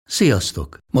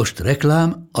Sziasztok! Most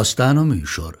reklám, aztán a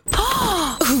műsor.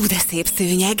 Hú, de szép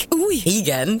szőnyeg. Új.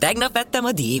 Igen, tegnap vettem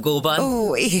a Diegóban.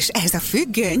 Ó, és ez a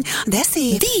függöny, de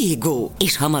szép. Diegó.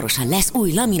 És hamarosan lesz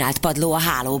új laminált padló a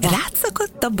hálóban.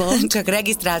 Rátszakadt a bank. Csak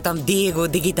regisztráltam Diegó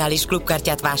digitális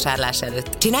klubkártyát vásárlás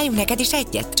előtt. Csináljunk neked is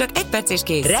egyet? Csak 1 perc és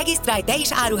kész. Regisztrálj te is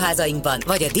áruházainkban,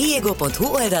 vagy a diego.hu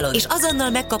oldalon, és azonnal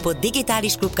megkapod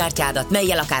digitális klubkártyádat,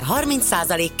 mellyel akár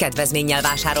 30% kedvezménnyel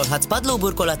vásárolhatsz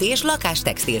padlóburkolati és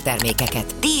lakástextil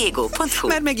termékeket. Diego.hu.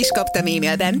 Már meg is kaptam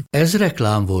e-mailben. Ez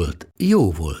reklám volt.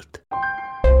 Jó volt.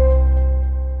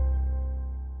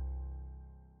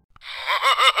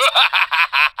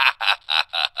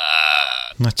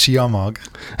 Na, csia mag.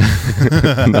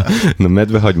 na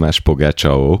medvehagymás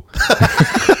pogácsaó.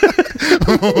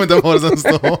 De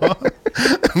borzasztó.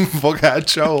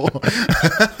 Pogácsaó.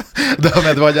 De a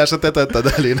medvehagyásra te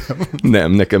tetted elé, nem?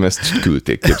 Nem, nekem ezt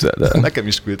küldték, képzeld el. Nekem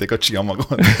is küldték a csia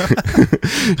magot.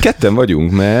 Ketten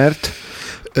vagyunk, mert...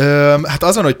 Hát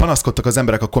azon, hogy panaszkodtak az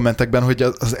emberek a kommentekben, hogy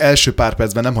az első pár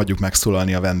percben nem hagyjuk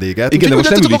megszólalni a vendéget. Igen,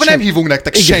 úgyhogy de most nem hívunk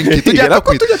nektek senkit.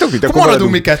 Tudjátok mit? Akkor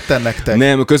maradunk mi ketten nektek.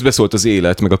 Nem, közbeszólt az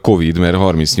élet, meg a Covid, mert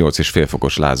 38,5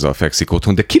 fokos lázzal fekszik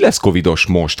otthon. De ki lesz covidos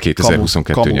most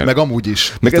 2022 nyár? Meg amúgy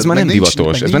is. Meg ez már nem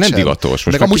divatos. Ez már nem divatos.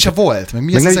 Meg amúgy se volt. Meg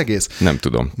mi ez az egész? Nem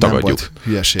tudom. Tagadjuk.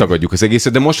 Hülyeség. Tagadjuk az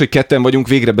egészet. De most, hogy ketten vagyunk,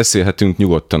 végre beszélhetünk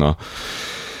nyugodtan a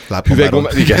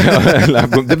igen,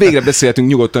 de végre beszélhetünk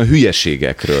nyugodtan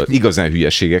hülyeségekről, igazán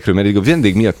hülyeségekről, mert a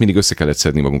vendég miatt mindig össze kellett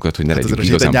szedni magunkat, hogy ne legyünk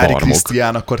igazán barmok. Nyári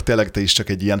Krisztián, akkor tényleg te is csak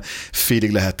egy ilyen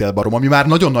félig lehettél barom, ami már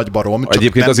nagyon nagy barom, csak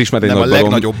egyébként nem, az is már egy nem nagy a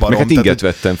legnagyobb barom. Meg hát inget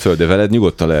vettem föl, de veled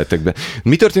nyugodtan lehetek be.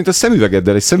 Mi történt a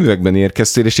szemüvegeddel? Egy szemüvegben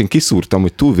érkeztél, és én kiszúrtam,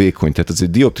 hogy túl vékony, tehát az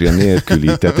egy dioptria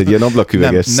nélküli, tehát egy ilyen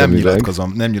ablaküveges szemüveg.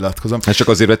 Nem nyilatkozom. Hát csak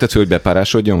azért vetted föl, hogy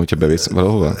bepárásodjon, hogyha bevész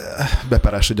valahova?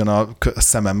 Bepárásodjon a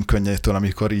szemem könnyétől,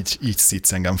 amikor így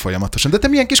szítsz engem folyamatosan. De te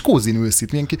milyen kis kózin ülsz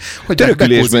itt, hogy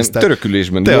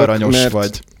törökülésben te aranyos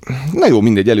vagy. Na jó,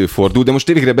 mindegy, előfordul, de most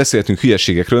végre beszélhetünk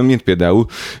hülyeségekről, mint például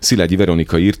Szilágyi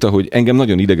Veronika írta, hogy engem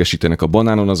nagyon idegesítenek a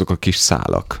banánon azok a kis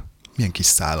szálak. Milyen kis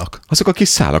szálak? Azok a kis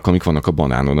szálak, amik vannak a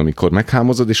banánon, amikor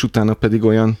meghámozod, és utána pedig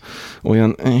olyan...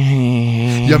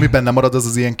 Ja, ami benne marad,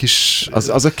 az ilyen kis...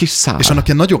 Az a kis szál. És annak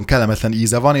ilyen nagyon kellemetlen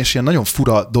íze van, és ilyen nagyon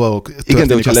fura dolgok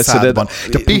történik a szádban.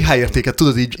 A pH értéket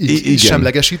tudod így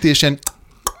semlegesíti, és ilyen...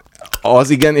 Az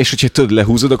igen, és hogyha tudod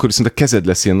lehúzod, akkor viszont a kezed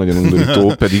lesz ilyen nagyon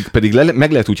undorító, pedig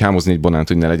meg lehet úgy hámozni egy banánt,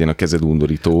 hogy ne legyen a kezed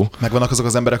undorító. Megvannak azok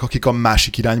az emberek, akik a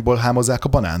másik irányból hámozzák a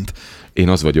banánt? Én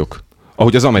az vagyok.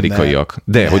 Ahogy az amerikaiak.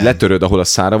 De hogy letöröd, ahol a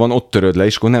szára van, ott töröd le,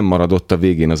 és akkor nem marad ott a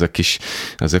végén az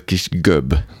a kis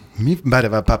göb. Mi?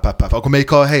 Akkor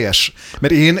melyik a helyes?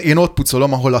 Mert én ott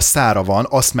pucolom, ahol a szára van,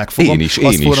 azt megfogom. Én is.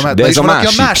 De ez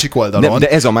a másik oldalon. De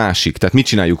ez a másik, tehát mit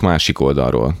csináljuk másik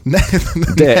oldalról?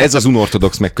 De ez az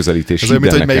unorthodox megközelítés. Ez olyan,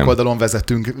 mint hogy melyik oldalon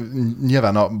vezetünk.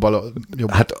 Nyilván a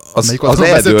jobb. Hát az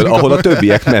eldől, ahol a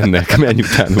többiek mennek, menj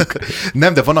utánuk.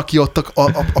 Nem, de van, aki ott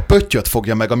a pöttyöt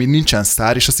fogja meg, ami nincsen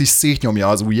szár, és azt is szétnyomja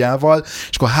az ujjával,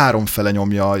 és akkor háromfele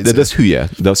nyomja.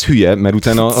 De az hülye, mert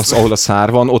utána ahol a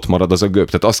szár van, ott marad az a göb.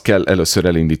 Tehát azt kell először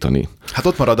elindítani. Hát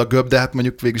ott marad a göb, de hát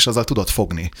mondjuk végig is azzal tudod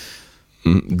fogni.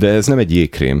 De ez nem egy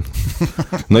jégkrém.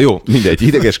 Na jó, mindegy,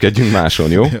 idegeskedjünk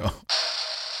máson, jó? Jó.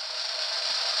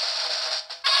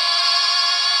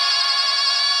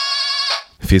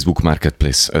 Facebook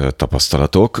Marketplace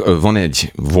tapasztalatok.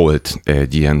 Volt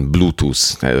egy ilyen Bluetooth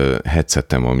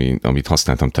headsetem, amit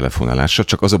használtam telefonálásra,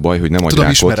 csak az a baj, hogy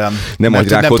nem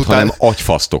agyrákot, hanem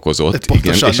agyfaszt okozott.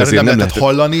 Pontosan, igen, és nem lehetett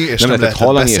hallani, és nem lehetett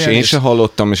hallani, és én se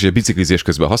hallottam, és egy biciklizés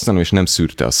közben használom, és nem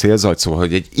szűrte a szélzajt, szóval,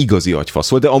 hogy egy igazi agyfasz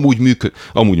volt, de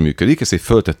amúgy működik, ezt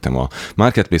föltettem a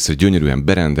Marketplace-re, gyönyörűen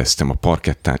berendeztem a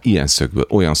parkettán, ilyen szögből,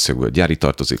 olyan szögből, gyári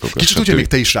tartozékokat. Kicsit úgy, hogy még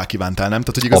te is rákívántál, nem?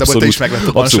 Tehát, hogy igazából te is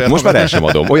megvetted volna. Most már el sem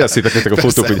adom. Olyan szépek lettek a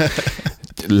fotók, hogy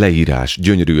leírás,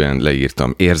 gyönyörűen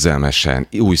leírtam, érzelmesen,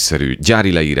 újszerű,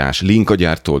 gyári leírás, link a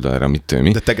gyártó oldalra, mit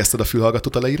tudom. De tegezted a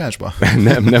fülhallgatót a leírásba?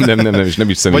 Nem, és nem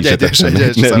is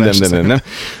személyiségesen. Nem.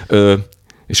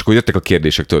 És akkor jöttek a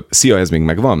kérdések, tudod, szia, ez még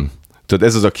megvan? Tudod,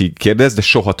 ez az, aki kérdez, de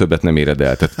soha többet nem éred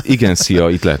el. Tehát igen, szia,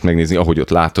 itt lehet megnézni, ahogy ott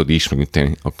látod is,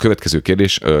 meg a következő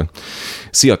kérdés,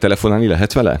 szia, telefonálni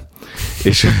lehet vele?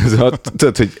 És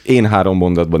tudod, hogy én 3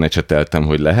 mondatban ecseteltem,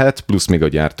 hogy lehet, plusz még a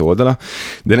gyártó oldala,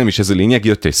 de nem is ez a lényeg,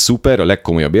 jött egy szuper, a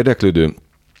legkomolyabb érdeklődő,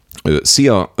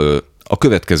 szia, a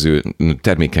következő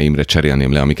termékeimre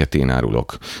cserélném le, amiket én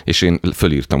árulok. És én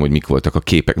fölírtam, hogy mik voltak a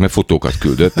képek, mert fotókat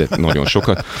küldött, de nagyon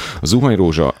sokat. A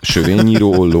zuhanyrózsa,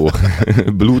 sövénynyíró olló,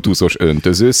 bluetoothos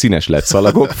öntöző, színes LED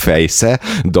szalagok, fejsze,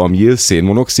 damjil,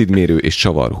 szénmonoxidmérő és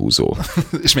csavarhúzó.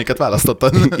 És melyiket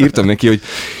választottad? Írtam neki, hogy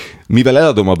Mivel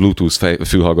eladom a Bluetooth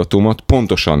fülhallgatómat,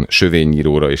 pontosan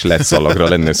sövénynyíróra és LED szalagra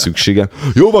lenne szükségem.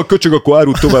 Jó van, köcsög, akkor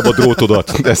árult tovább a drótodat.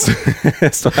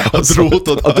 A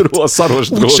drótodat? A szaros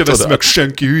drótodat. Úgy se vesz meg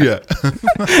senki, hülye.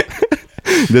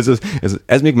 De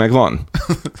ez még megvan?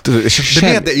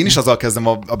 De én is azzal kezdem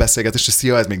a beszélgetést, hogy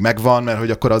szia, ez még megvan, mert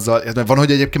hogy akkor azzal, van,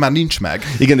 hogy egyébként már nincs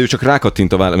meg. Igen, de ő csak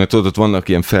rákattint a válasz, mert tudod, ott vannak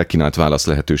ilyen felkínált válasz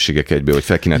lehetőségek egybe, vagy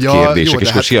felkínált kérdések, jó, és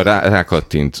akkor szia,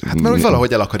 rákattint. Hát mert hogy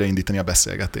valahogy el akarja indítani a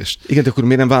beszélgetést. Igen, de akkor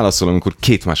miért nem válaszolom, amikor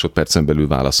 2 másodpercen belül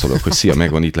válaszolok, hogy szia,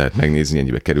 megvan, itt lehet megnézni,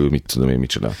 ennyibe kerül, mit tudom én,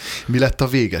 micsoda. Mi lett a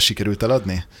vége? Sikerült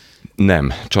eladni?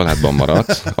 Nem, családban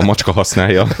maradt, a macska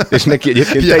használja, és neki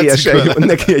egyébként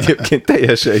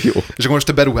teljesen jó. És akkor most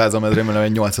te beruházom remélem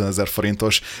egy 80 000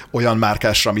 forintos olyan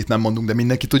márkásra, amit nem mondunk, de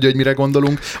mindenki tudja, hogy mire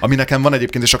gondolunk, ami nekem van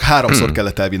egyébként, és csak 3-szor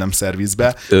kellett elvinnem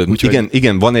szervizbe.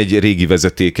 Igen, van egy régi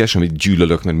vezetékes, amit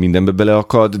gyűlölök, mert mindenbe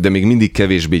beleakad, de még mindig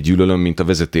kevésbé gyűlölöm, mint a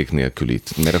vezeték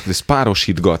nélkülit. Mert akkor ezt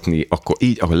párosítgatni, akkor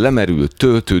így, ahol lemerül,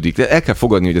 töltődik, de el kell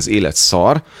fogadni, hogy az élet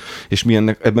szar, és mi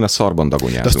ebben a szarban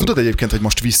dagonyázunk. De azt tudod egyébként, hogy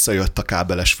most visszajött a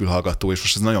kábeles fülhallgató, és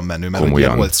most ez nagyon menő, mert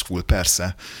ilyen old school,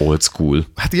 persze. Old school?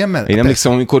 Hát ilyen Én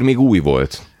emlékszem, amikor még új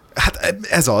volt. Hát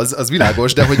ez az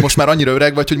világos, de hogy most már annyira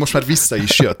öreg vagy, hogy most már vissza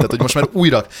is jött. Tehát, hogy most már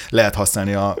újra lehet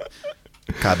használni a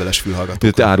kábeles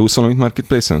fülhallgatókat. De te árulsz valamit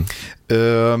Marketplace-en?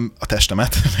 A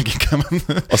testemet, meg inkább.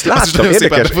 Azt láttam,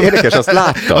 érdekes, azt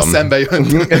láttam. Azt szembe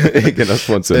jött. Igen, azt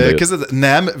pont szembe jött.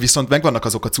 Nem, viszont megvannak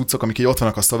azok a cuccok, amik így ott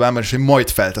vannak a szobában, és én majd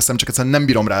felteszem, csak egyszerűen nem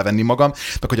bírom rávenni magam,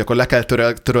 meg hogy akkor le kell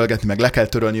törölgetni, meg le kell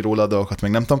törölni róla a dolgokat,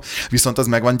 meg nem tudom. Viszont az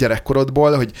megvan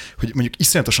gyerekkorodból, hogy mondjuk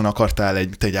iszonyatosan akartál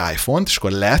egy iPhone-t, és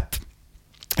akkor lett,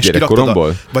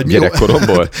 Gyerekkoromból?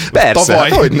 Gyerekkoromból?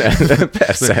 Persze, hogyne.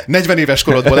 Persze. 40 éves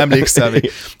korodból emlékszel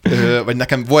még. Vagy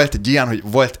nekem volt egy ilyen, hogy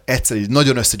volt egyszer, így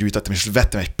nagyon összegyűjtöttem, és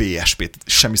vettem egy PSP-t.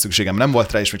 Semmi szükségem nem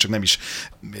volt rá, és még csak nem is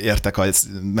értek,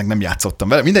 meg nem játszottam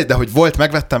vele. Mindegy, de hogy volt,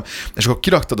 megvettem, és akkor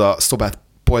kiraktad a szobát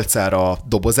polcára a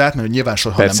dobozát, mert nyilván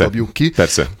soha nem dobjuk ki.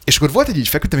 Persze. És akkor volt egy így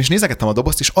feküdtem, és nézegettem a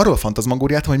dobozt, és arról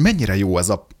fantazmagóriáltam, hogy mennyire jó ez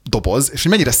a doboz, és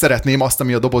hogy mennyire szeretném azt,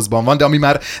 ami a dobozban van, de ami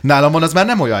már nálam van, az már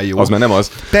nem olyan jó. Az már nem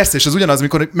az. Persze, és az ugyanaz,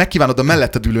 amikor megkívánod a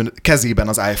melletted ülő kezében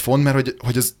az iPhone, mert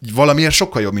hogy az valamiért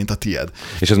sokkal jobb, mint a tied.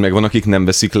 És ez megvan, akik nem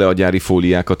veszik le a gyári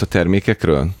fóliákat a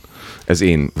termékekről? Ez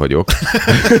én vagyok.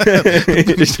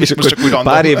 és akkor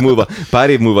pár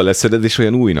év múlva leszeded, és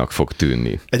olyan újnak fog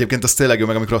tűnni. Egyébként az tényleg jó,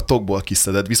 meg amikor a tokból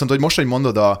kiszeded. Viszont, hogy most, hogy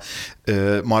mondod a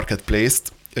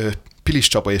Marketplace-t, Pilis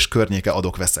Csapa és környéke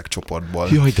adok-veszek csoportból.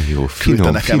 Jaj, de jó,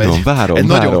 finom, várom. Egy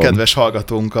nagyon kedves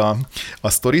hallgatónk a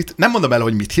sztorit. Nem mondom el,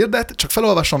 hogy mit hirdet, csak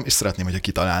felolvasom, és szeretném, hogyha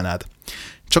kitalálnád.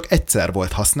 Csak egyszer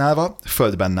volt használva,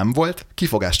 földben nem volt,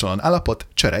 kifogástalan állapot,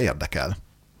 csere érdekel.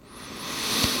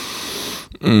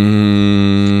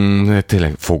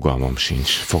 Tényleg fogalmam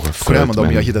sincs. Akkor elmondom,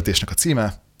 mi a hirdetésnek a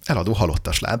címe. Eladó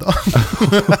halottas láda.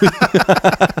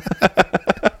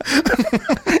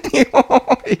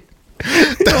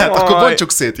 Tehát akkor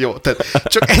bontsuk szét, jó. Tehát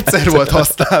csak egyszer volt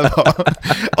használva.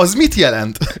 Az mit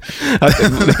jelent?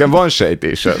 Hát nekem van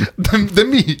sejtésem. De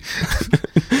mi?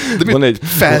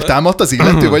 Feltámadt az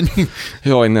illető, vagy mi?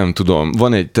 Jaj, nem tudom.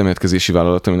 Van egy temetkezési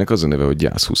vállalat, aminek az a neve, hogy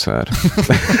gyászhuszár.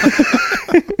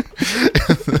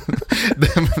 De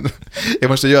én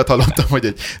most egy olyat hallottam, hogy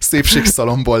egy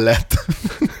szépségszalomból lett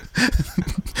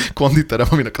konditerem,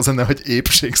 aminek az lenne, hogy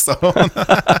épségszalon.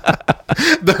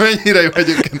 De mennyire jó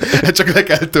egyébként, hát csak le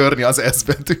kell törni az S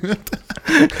betűt.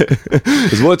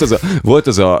 Ez volt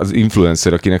az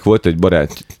influencer, akinek volt egy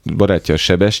barátja a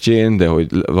Sebestyén, de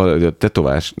hogy a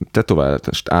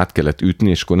tetoválást át kellett ütni,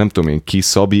 és akkor nem tudom én ki,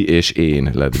 Szabi és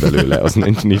én lett belőle. Az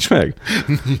nincs meg?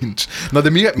 Nincs. Na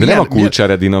de nem a Kulcsár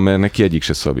Edina, mert neki egyik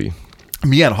se Szabi.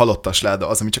 Milyen halottas láda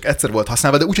az, ami csak egyszer volt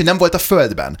használva, de úgy, hogy nem volt a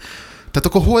földben. Tehát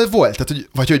akkor hol volt?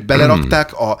 Tehát, hogy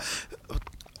belerakták a...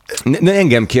 Ne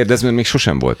engem kérdezz, mert még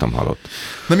sosem voltam halott.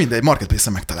 Na mindegy,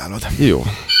 Marketplace-en megtalálod. Jó.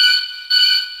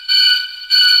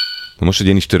 Most, hogy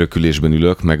én is törökülésben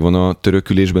ülök, megvan a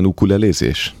törökülésben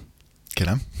ukulelézés?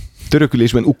 Kérem.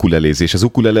 Törökülésben ukulelézés. Az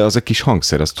ukulele az a kis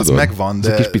hangszer, azt tudod. Az megvan,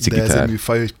 de ez egy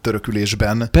műfaj, hogy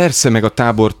törökülésben. Persze, meg a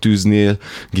tábortűznél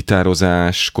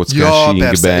gitározás, kockás hínkben.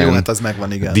 Persze, jó, hát az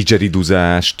megvan, igen.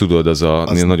 Didgeriduzás, tudod, az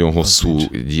nagyon hosszú,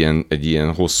 egy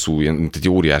ilyen hosszú, mint egy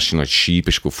óriási nagy síp,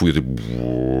 és akkor fújod,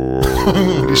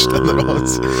 Úristen,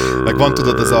 rossz. Meg van,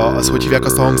 tudod, az hogy hívják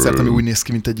azt a hangszert, ami úgy néz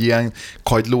ki, mint egy ilyen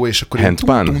kagyló, és akkor...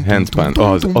 Handpan.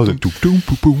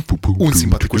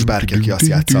 Unszimpatikus bárki, aki azt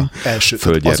játsza.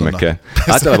 Földgyermeke.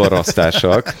 Általában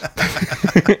rasztásak.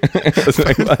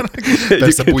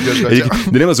 Persze,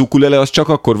 de nem az ukulele, az csak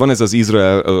akkor van ez az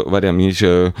Izrael, várjál, mi is,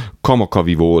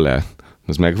 Kamakavi Vole.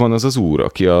 Az megvan az úr,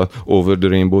 aki a Over the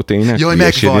Rainbow tényleg? Jaj,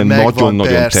 megvan,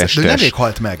 nagyon-nagyon persze. testes. De nem még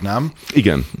halt meg, nem?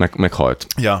 Igen, meghalt.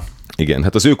 Ja. Igen,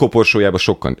 hát az ő koporsójába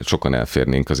sokan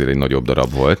elférnénk, azért egy nagyobb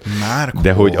darab volt. Márkó.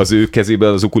 De hogy az ő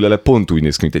kezében az ukulele pont úgy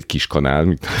néz ki, mint egy kis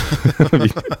kanál.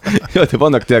 Ja, de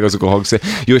vannak tényleg azok a hangszerek.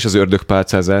 Jó, és az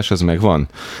ördögpálcázás, az megvan?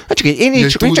 Hát csak én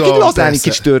csak egy lazán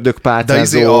kicsit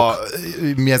ördögpálcázok.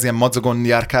 Mi ez ilyen madzagon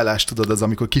járkálás, tudod, az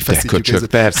amikor kifeszítjük. Köcsök,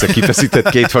 persze, kifeszített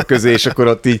két fa közé, és akkor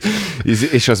ott így,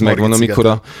 és az megvan,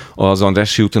 amikor az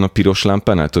Andrássy úton a piros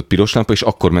lámpánál, tudod, piros lámpa, és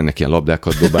akkor mennek ilyen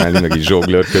labdákat dobálni, meg így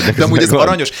zsonglőrködnek. De amúgy ez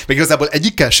aranyos, meg igazából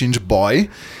egyikkel sincs baj,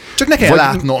 csak ne kell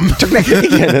látnom. Csak nekem,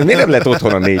 igen, miért nem lehet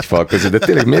otthon a 4 fal közé, de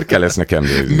tényleg miért kell ezt nekem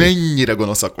nézni? Mennyire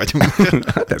gonoszak vagyunk.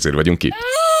 Hát ezért vagyunk itt.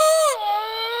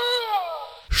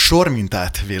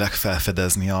 Sormintát vélek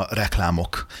felfedezni a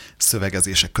reklámok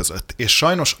szövegezések között. És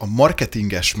sajnos a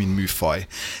marketinges, mint műfaj,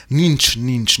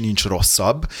 nincs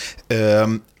rosszabb,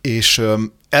 és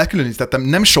elkülönítettem,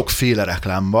 nem sokféle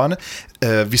reklám van,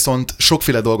 viszont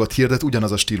sokféle dolgot hirdet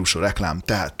ugyanaz a stílusú reklám.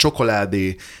 Tehát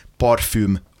csokoládé,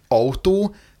 parfüm,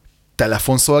 autó,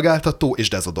 telefonszolgáltató és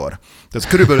dezodor. Tehát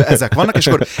körülbelül ezek vannak, és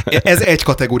akkor ez egy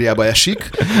kategóriába esik,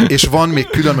 és van még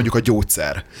külön mondjuk a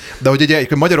gyógyszer. De hogy ugye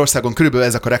Magyarországon körülbelül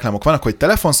ezek a reklámok vannak, hogy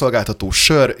telefonszolgáltató,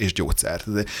 sör és gyógyszer.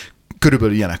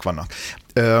 Körülbelül ilyenek vannak.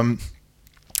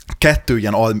 2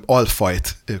 ilyen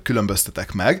alfajt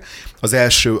különböztetek meg. Az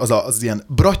első az ilyen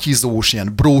bratyizós,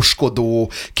 ilyen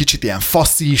bróskodó, kicsit ilyen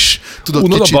faszis. Tudod,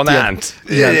 unod kicsit a banánt!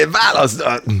 Válaszd!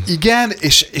 Igen,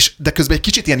 de közben egy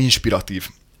kicsit ilyen inspiratív.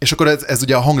 És akkor ez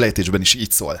ugye a hanglejtésben is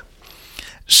így szól.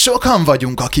 Sokan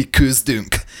vagyunk, akik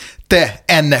küzdünk. Te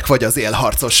ennek vagy az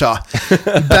élharcosa.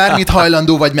 Bármit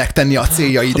hajlandó vagy megtenni a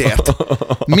céljaidért.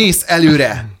 Mész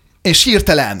előre, és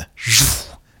hirtelen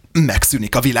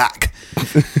megszűnik a világ.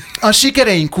 A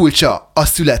sikereink kulcsa a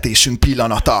születésünk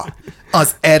pillanata.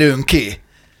 Az erőnké.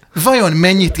 Vajon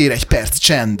mennyit ér egy perc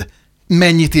csend?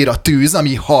 Mennyit ér a tűz,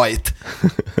 ami hajt?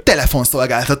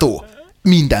 Telefonszolgáltató.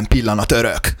 Minden pillanat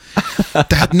örök.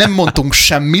 Tehát nem mondtunk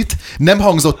semmit, nem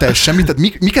hangzott el semmit,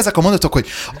 tehát mik ezek a mondatok, hogy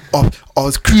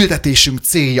a küldetésünk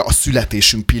célja a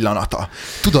születésünk pillanata.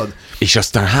 Tudod? És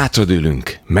aztán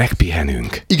hátradőlünk,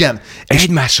 megpihenünk. Igen.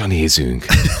 Egymásra nézünk,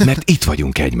 mert itt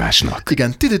vagyunk egymásnak.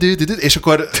 Igen. És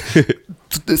akkor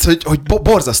hogy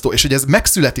borzasztó, és hogy ez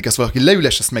megszületik, ezt valaki leül,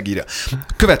 és ezt megírja.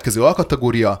 Következő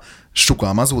alkategória,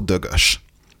 sugalmazó dögös.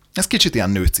 Ez kicsit ilyen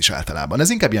nőc is általában. Ez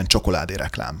inkább ilyen csokoládé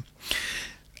reklám.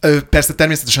 Persze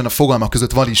természetesen a fogalmak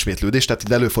között van ismétlődés, tehát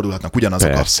itt előfordulhatnak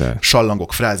ugyanazok a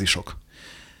sallangok, frázisok.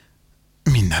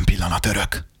 Minden pillanat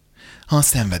örök. Ha a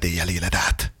szenvedéllyel éled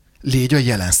át. Légy a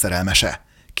jelen szerelmese.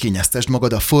 Kényeztesd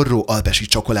magad a forró alpesi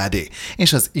csokoládé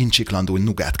és az incsiklandó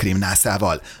nugátkrém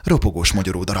nászával, ropogós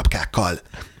mogyoró darabkákkal.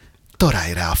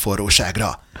 Találj rá a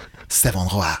forróságra. Szevon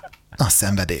roá. A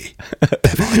szenvedély.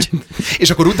 Te vagy. És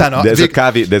akkor utána... De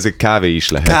ez egy kávé is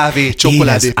lehet. Kávé,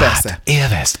 csokoládé, persze.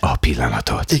 Élvezd a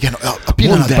pillanatot. Igen, a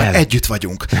pillanatban együtt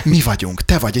vagyunk. Mi vagyunk,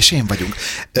 te vagy és én vagyunk.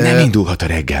 Nem indulhat a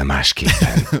reggel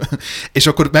másképpen. És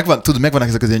akkor megvannak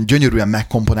ezek az ilyen gyönyörűen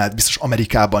megkomponált, biztos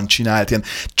Amerikában csinált, ilyen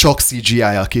csak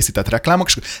CGI-jal készített reklámok,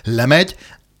 és lemegy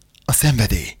a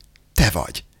szenvedély. Te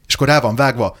vagy. És akkor rá van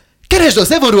vágva, keresd a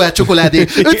Sevoruát csokoládé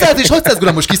 500 és 600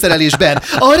 g-os kiszerelésben,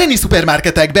 a Reni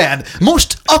szupermarketekben,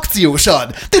 most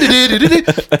akciósan.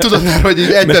 Tudod már, hogy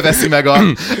így egybeveszi meg a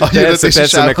hirdetési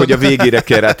persze, meg hogy a végére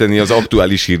kell rátenni az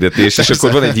aktuális hirdetést, és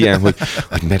akkor van egy ilyen, hogy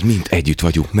mert mind együtt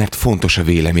vagyunk, mert fontos a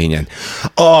véleményen.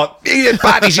 A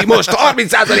Párizsi most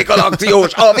 30%-kal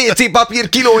akciós, a WC papír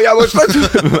kilója most.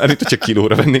 Már itt, hogyha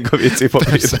kilóra vennénk a WC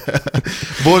papírt.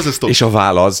 Borzasztó. És a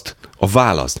választ.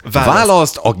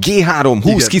 Választ a G3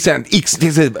 20 X,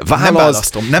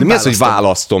 választ. Nem mi az, hogy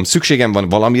választom? Szükségem van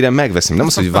valamire, megveszem. Nem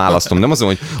az, hogy választom. Nem az,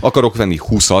 hogy akarok venni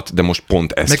 20-at, de most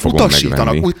pont ezt fogom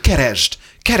megvenni. Úgy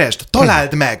keresd,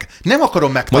 találd meg. Nem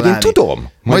akarom megtalálni. Majd én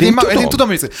tudom. Majd én tudom,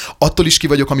 hogy attól is ki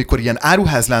vagyok, amikor ilyen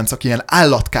áruházláncok, ilyen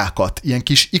állatkákat, ilyen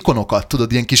kis ikonokat,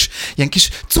 tudod, ilyen kis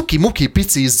cuki-muki,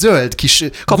 pici, zöld, kis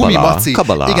gumimaci.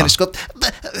 Kabala. Igen, és akkor...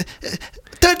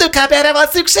 Töltőkábelre van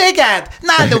szükséged?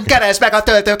 Nálunk keresd meg a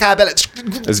töltőkábelet.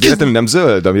 Ez véletlenül nem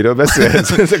zöld, amiről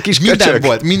beszélsz? Ez a kis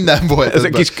köcsök. Minden volt. Ez a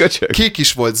kis köcsök. Kék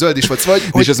is volt, zöld is volt. Szóval,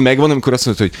 és az megvan, amikor azt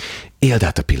mondod, hogy éld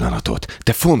át a pillanatot,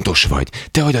 te fontos vagy,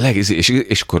 te vagy a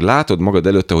és akkor látod magad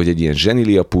előtte, hogy egy ilyen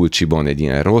zsenilia pulcsiban, egy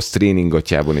ilyen rossz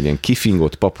tréningatjában, egy ilyen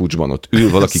kifingott papucsban ott ül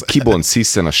valaki, kibont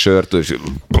sziszen a sört, és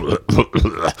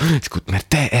mert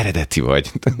te eredeti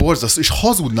vagy. Borzasztó, és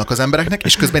hazudnak az embereknek,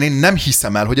 és közben én nem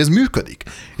hiszem el, hogy ez működik.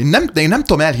 Én nem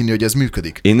tudom elhinni, hogy ez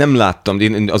működik. Én nem láttam,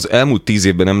 én az elmúlt 10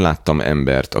 évben nem láttam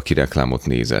embert, aki reklámot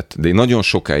nézett. De én nagyon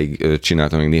sokáig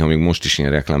csináltam, még néha még most is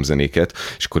ilyen reklámzenéket,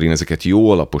 és akkor én ezeket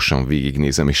jó alaposan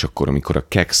végignézem, és akkor, amikor a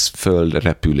keksz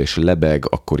fölrepül és lebeg,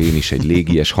 akkor én is egy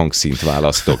légies hangszínt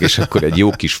választok, és akkor egy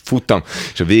jó kis futam,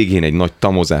 és a végén egy nagy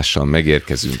tamozással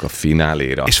megérkezünk a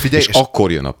fináléra. És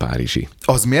akkor jön a párizsi.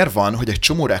 Az miért van, hogy egy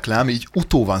csomó reklám így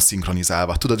utó van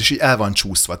szinkronizálva, tudod, és így el van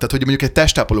csúszva. Tehát, hogy mondjuk egy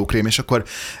testápolókrém, és akkor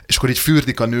így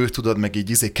fürdik a nő, tudod, meg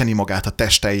így keni magát a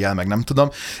testejjel, meg nem tudom,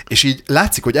 és így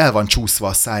látszik, hogy el van csúszva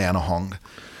a száján a hang.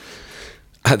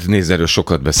 Hát nézd, erről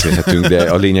sokat beszélhetünk,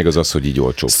 de a lényeg az, hogy így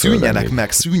olcsóbb.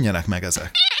 Szűnjenek meg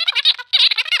ezek.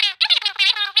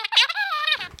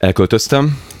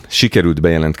 Elköltöztem, sikerült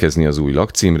bejelentkezni az új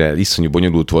lakcímre, iszonyú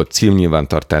bonyolult volt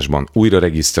címnyilvántartásban újra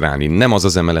regisztrálni, nem az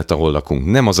az emelet, ahol lakunk,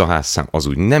 nem az a házszám, az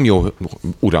úgy nem jó,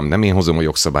 uram, nem én hozom a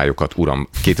jogszabályokat, uram,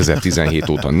 2017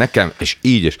 óta nekem, és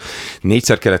így, és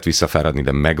 4-szer kellett visszafáradni,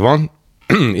 de megvan,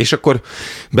 és akkor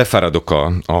befáradok,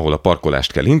 ahol a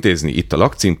parkolást kell intézni, itt a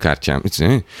lakcímkártyám,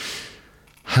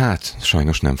 hát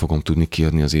sajnos nem fogom tudni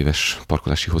kiadni az éves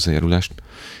parkolási hozzájárulást.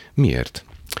 Miért?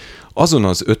 Azon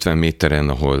az 50 méteren,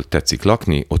 ahol tetszik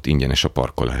lakni, ott ingyenes a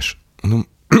parkolás.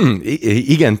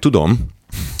 Igen, tudom,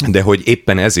 de hogy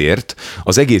éppen ezért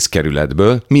az egész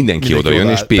kerületből mindenki oda jön,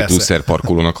 és P+R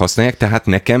parkolónak használják, tehát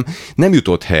nekem nem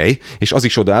jutott hely, és az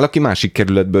is odaáll, aki másik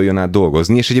kerületből jön át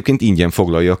dolgozni, és egyébként ingyen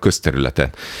foglalja a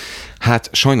közterületet. Hát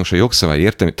sajnos a jogszabály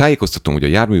értelmű. Tájékoztatom, hogy a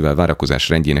járművel várakozás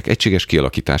rendjének egységes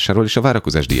kialakításáról és a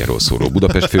várakozás díjáról szóló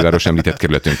Budapest főváros említett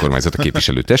kerület önkormányzata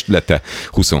képviselő testülete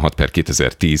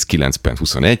 26/2010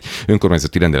 9.21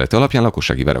 önkormányzati rendelete alapján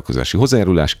lakossági várakozási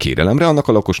hozzájárulás kérelemre annak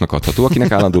a lakosnak adható,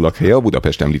 akinek állandó lakhelye a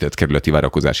Budapest említett kerületi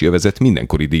várakozási övezet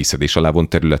mindenkori díjszedés alá vont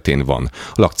területén van.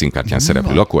 A lakcímkártyán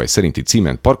szereplő lakóhely szerinti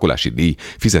címen parkolási díj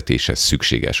fizetéshez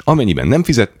szükséges. Amennyiben nem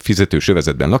fizetős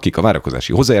övezetben lakik, a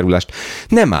várakozási hozzájárulást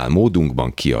nem áll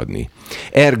módunkban kiadni.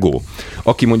 Ergo,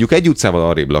 aki mondjuk egy utcával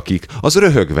arrébb lakik, az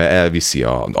röhögve elviszi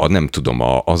nem tudom,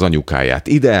 az anyukáját,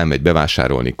 ide elmegy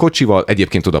bevásárolni kocsival,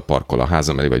 egyébként oda parkol a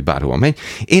házam elé, vagy bárhova megy,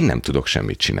 én nem tudok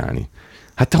semmit csinálni.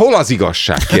 Hát hol az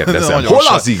igazság, kérdezem? Hol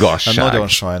az igazság? Nagyon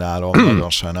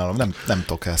sajnálom. Nem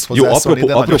tudok ezt hozzászólni. Jó,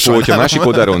 apropó, hogyha másik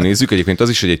oldalról nézzük, egyébként az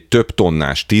is, hogy egy több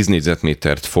tonnás, 10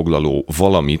 négyzetmétert foglaló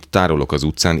valamit tárolok az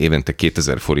utcán évente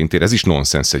 2000 forintért, ez is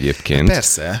nonsens egyébként.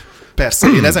 Persze,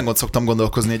 én ezen szoktam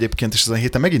gondolkozni egyébként, és ezen a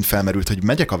héten megint felmerült, hogy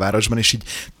megyek a városban, és így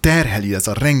terheli ez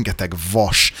a rengeteg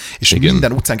vas, és igen.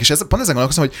 Minden utcánk, és pont ezen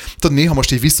gondolkozom, hogy tudod, néha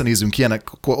most így visszanézünk ilyenek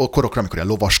korokra, amikor ilyen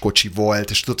lovaskocsi volt,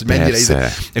 és tudod, hogy mennyire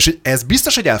és hogy ez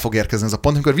biztos, hogy el fog érkezni ez a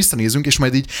pont, amikor visszanézünk, és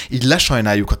majd így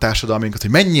lesajnáljuk a társadalmunkat,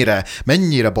 hogy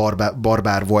mennyire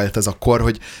barbár volt ez akkor,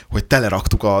 hogy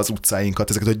teleraktuk az utcáinkat,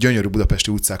 ezeket a gyönyörű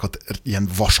budapesti utcákat ilyen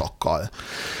vasakkal.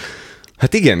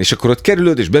 Hát igen, és akkor ott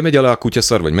kerülöd, és bemegy alá a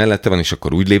kutyaszar, vagy mellette van, és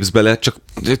akkor úgy lépsz bele, csak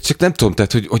nem tudom,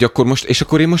 tehát, hogy akkor most, és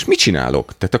akkor én most mit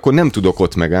csinálok? Tehát akkor nem tudok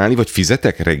ott megállni, vagy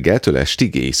fizetek reggeltől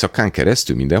estig, éjszakán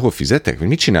keresztül, mindenhol fizetek, vagy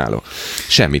mit csinálok?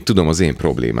 Semmit, tudom, az én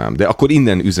problémám. De akkor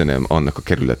innen üzenem annak a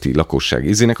kerületi lakosság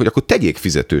izének, hogy akkor tegyék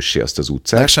fizetőssé azt az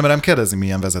utcát. Meg sem merem kérdezni,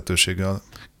 milyen vezetőséggel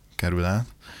kerül el.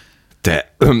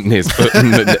 Te, nézd,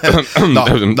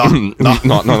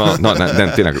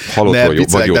 nem, tényleg halott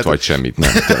vagy jót vagy semmit,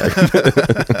 nem, tényleg.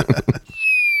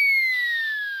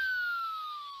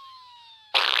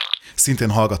 Szintén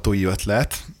hallgatói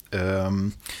ötlet,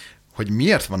 hogy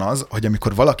miért van az, hogy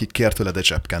amikor valaki kér tőled egy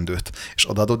zsebkendőt, és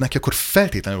odaadod neki, akkor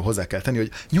feltétlenül hozzá kell tenni,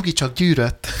 hogy nyugi, csak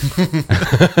gyűrött.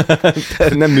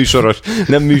 Nem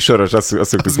műsoros, azt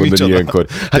szoktuk mondani ilyenkor.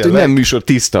 Hát, hogy nem műsor,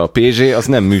 tiszta a PZ, az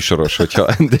nem műsoros,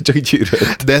 de csak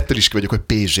gyűrött. De ettől is ki vagyok, hogy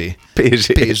PZ.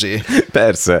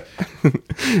 Persze.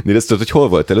 De ezt tudod, hogy hol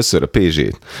volt először a PZ?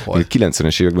 A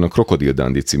 90-es években a Krokodil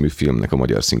Dundee című filmnek a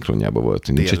magyar szinkronjában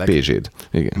volt. Nincs egy PZ-d.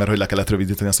 Igen. Mert hogy le kellett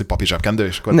rövidíteni azt, hogy papi zsebkendő,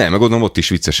 és akkor... Nem, meg gondolom, ott is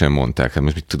viccesen mondták, hát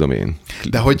most mit tudom én.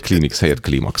 De hogy Kleenex helyett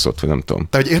Klimaxot, vagy nem tudom.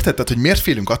 De hogy érted, hogy miért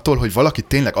félünk attól, hogy valaki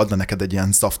tényleg adna neked egy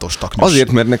ilyen szaftos taknyos?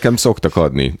 Azért, mert nekem szoktak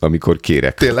adni, amikor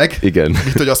kérek. Tényleg? Igen.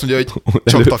 Mit, hogy azt mondja, hogy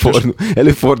csak taknyos.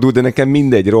 Előfordul, de nekem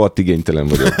mindegy, rohadt igénytelen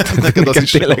vagyok. Neked az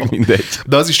is tényleg jó. Mindegy.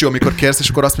 De az is jó, amikor kérsz, és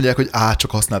akkor azt mondják, hogy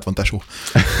csak használt van, tesó.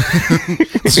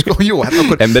 Jó, hát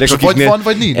akkor vagy van,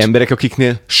 vagy nincs. Emberek,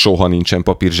 akiknél soha nincsen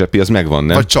papírzsepi, az megvan,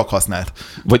 nem? Vagy csak használt.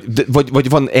 Vagy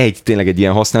van tényleg egy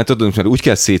ilyen használt, mert úgy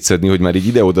kell szétszedni, hogy már így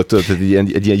ide-oda egy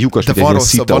ilyen lyukas, de vagy egy ilyen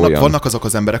szita olyan. Vannak azok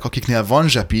az emberek, akiknél van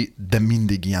zsepi, de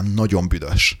mindig ilyen nagyon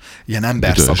büdös. Ilyen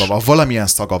emberszaga van, valamilyen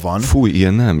szaga van. Fúj,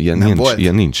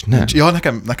 ilyen nincs. Nem. Ja,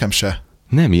 nekem se.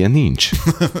 Nem, ilyen nincs.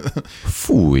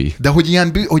 Fúj. De hogy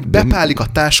ilyen, hogy bepálik a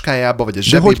táskájába, vagy a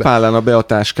zsebébe. De hogy pálálna be a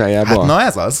táskájába? Hát na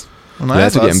ez az.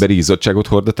 Lehet, hogy emberi izzadságot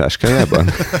hord a táskájában?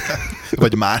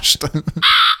 Vagy mást.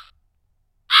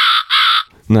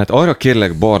 Na hát arra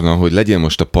kérlek, Barna, hogy legyen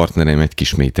most a partnerem egy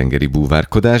kis mélytengeri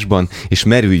búvárkodásban, és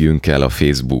merüljünk el a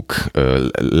Facebook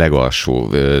legalsó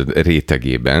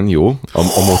rétegében, jó?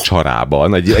 A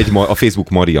mocsarában, a Facebook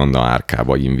Marianna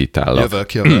árkába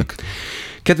invitálok. Jövök.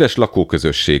 Kedves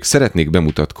lakóközösség, szeretnék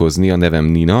bemutatkozni, a nevem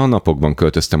Nina, napokban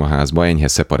költöztem a házba, enyhe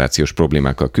szeparációs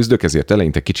problémákkal küzdök, ezért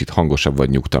eleinte kicsit hangosabb vagy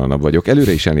nyugtalanabb vagyok.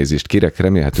 Előre is elnézést kérek,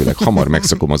 remélhetőleg hamar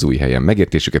megszakom az új helyen.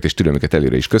 Megértésüket és türelmüket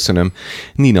előre is köszönöm.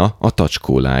 Nina, a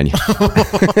tacskólány.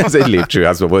 Ez egy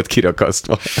lépcsőházba volt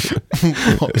kirakasztva.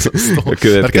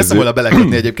 Mert kezdtem volna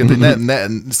belekötni egyébként, hogy ne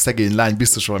szegény lány,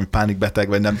 biztos valami pánikbeteg,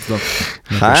 vagy nem tudom.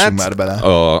 Hát már bele.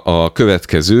 A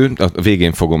következő, a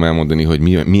végén fogom elmondani, hogy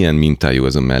milyen mintájú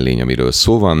ez a mellény, amiről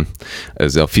szó van.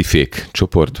 Ez a fifék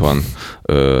csoport van.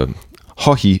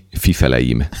 Hahi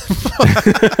fifeleim.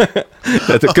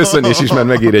 Tehát a köszönés is már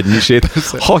megér egy misét.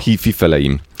 Hahi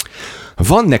fifeleim.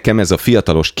 Van nekem ez a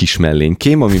fiatalos kis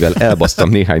mellénykém, amivel elbasztam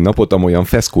néhány napot amolyan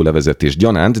feszkólevezetés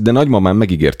gyanánt, de nagymamám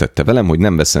megígértette velem, hogy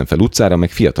nem veszem fel utcára,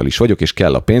 meg fiatal is vagyok, és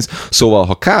kell a pénz. Szóval,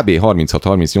 ha kb.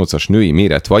 36-38-as női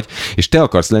méret vagy, és te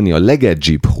akarsz lenni a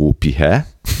legedzsibb hópihe,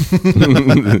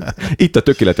 itt a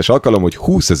tökéletes alkalom, hogy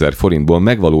 20 000 forintból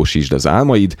megvalósítsd az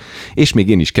álmaid, és még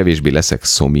én is kevésbé leszek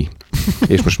szomi.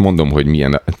 És most mondom, hogy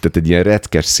milyen, tehát egy ilyen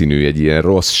retkes színű, egy ilyen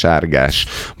rossz sárgás,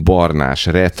 barnás,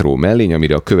 retro mellény,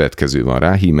 amire a következő van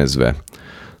ráhímezve.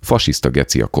 Fasiszta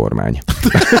geci a kormány.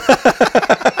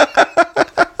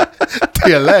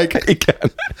 Tényleg?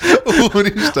 Igen.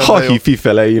 Úristen, Hahi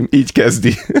fifeleim, így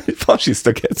kezdi.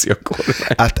 Fasiszta geci a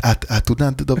kormány. Át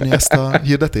tudnád dobni ezt a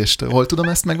hirdetést? Hol tudom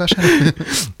ezt megvásárolni?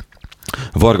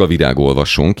 Varga Virág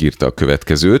olvasónk írta a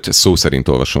következőt, szó szerint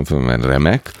olvasom fel, mert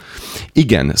remek.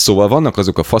 Igen, szóval vannak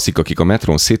azok a faszik, akik a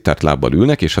metrón széttárt lábbal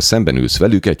ülnek, és ha szemben ülsz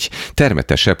velük, egy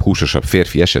termetesebb, húsosabb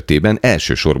férfi esetében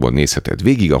elsősorban nézheted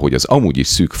végig, ahogy az amúgy is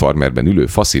szűk farmerben ülő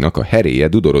faszinak a heréje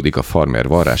dudorodik a farmer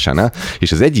varrásánál,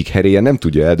 és az egyik heréje nem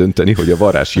tudja eldönteni, hogy a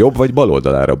varrás jobb vagy bal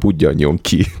oldalára budjanjon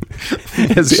ki.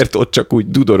 Ezért ott csak úgy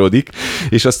dudorodik,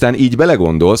 és aztán így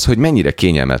belegondolsz, hogy mennyire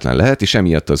kényelmetlen lehet, és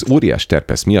emiatt az óriás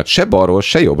terpesz miatt se balról,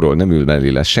 se jobbról nem ül mellé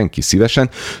lesz senki szívesen,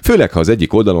 főleg ha az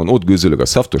egyik oldalon ott gőzölög a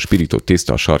szaftos pirított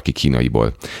tészta a sarki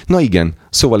kínaiból. Na igen,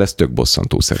 szóval ez tök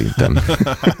bosszantó szerintem.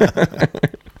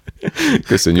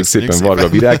 Köszönjük szépen, Varga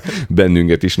Virág,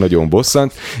 bennünket is nagyon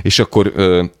bosszant, és akkor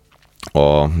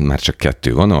már csak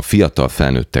 2 van, a fiatal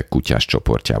felnőttek kutyás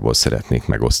csoportjából szeretnék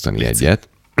megosztani egyet.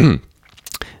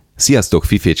 Sziasztok,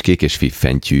 fifécskék és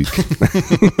fiffentyűk.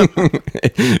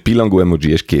 Pillangó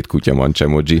emoji és 2 kutya mancs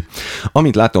emoji.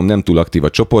 Amint látom, nem túl aktív a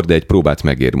csoport, de egy próbát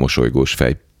megér mosolygós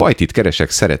fej. Pajtit keresek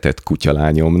szeretett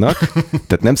kutyalányomnak.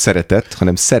 Tehát nem szeretett,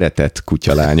 hanem szeretett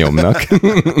kutyalányomnak.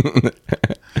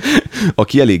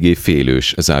 Aki eléggé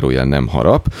félős, zárójel nem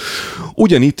harap.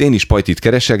 Ugyanitt én is pajtit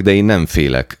keresek, de én nem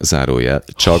félek, zárójel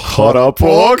csak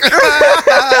harapok.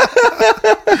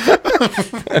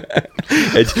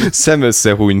 Egy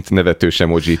szemösszehúnyt nevetős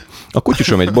emoji. A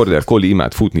kutyusom egy border collie,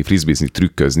 imád futni, frisbeezni,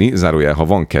 trükközni, zárójel, ha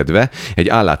van kedve, egy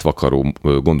állátvakaró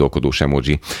gondolkodós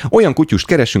emoji. Olyan kutyust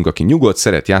keresünk, aki nyugodt,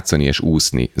 szeret játszani és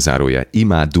úszni, zárójel,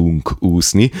 imádunk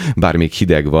úszni, bár még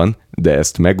hideg van, de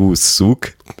ezt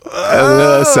megússzuk.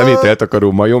 Szemét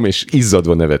eltakaró majom és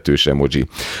izzadva nevetős emoji.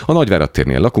 A Nagyvárad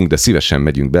térnél lakunk, de szívesen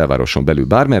megyünk belvároson belül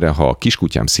bármerre, ha a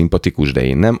kiskutyám szimpatikus, de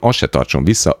én nem, azt se tartson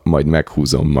vissza, majd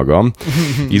meghúzom magam.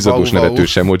 Izzadós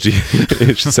nevetős emoji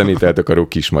és szemét eltakaró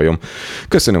kismajom.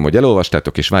 Köszönöm, hogy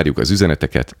elolvastátok, és várjuk az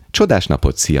üzeneteket. Csodás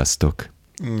napot, sziasztok!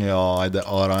 Jaj, de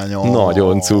aranyos.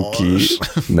 Nagyon cuki.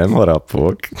 Nem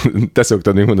harapok. Te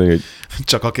szoktad még mondani, hogy...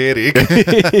 Csak a kérik.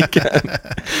 Igen.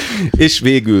 És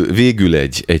végül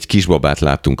egy kisbabát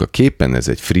láttunk a képen, ez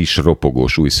egy friss,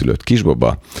 ropogós, újszülött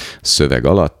kisbaba, szöveg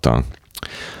alatta.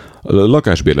 A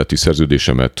lakásbérleti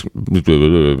szerződésemet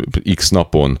x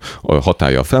napon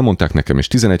hatállyal felmondták nekem, és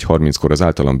 11:30-kor az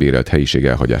általam bérelt helyiség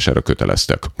elhagyására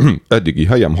köteleztek. Eddigi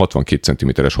helyem 62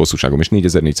 cm-es hosszúságom és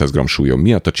 4400 g súlyom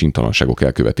miatt a csintalanságok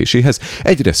elkövetéséhez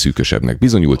egyre szűkösebbnek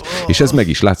bizonyult, és ez meg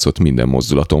is látszott minden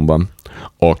mozdulatomban.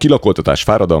 A kilakoltatás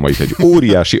fáradalmait egy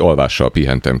óriási alvással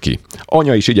pihentem ki.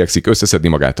 Anya is igyekszik összeszedni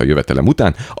magát a jövetelem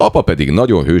után, apa pedig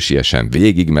nagyon hősiesen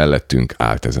végig mellettünk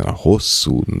állt ezen a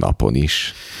hosszú napon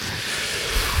is.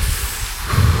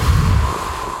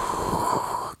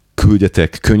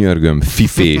 Küldjetek, könyörgöm,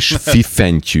 fifés,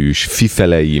 fiffentyűs,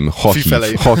 fifeleim,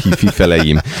 hahi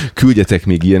fifeleim. Küldjetek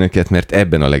még ilyeneket, mert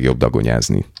ebben a legjobb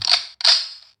dagonyázni.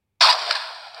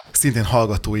 Szintén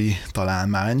hallgatói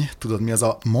találmány. Tudod, mi az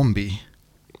a Mombi?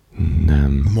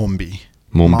 Nem. Mombi.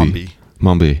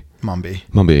 Mombi. Mambé.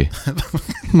 Mambé.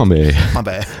 Mambé.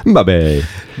 Mambé. Mambé.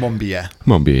 Mombie.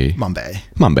 Mambé. Mambé.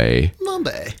 Mambé.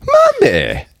 Mambé.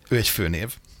 Mambé. Ő egy főnév.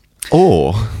 Ó.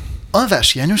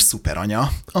 Alváshiányos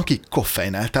szuperanya, aki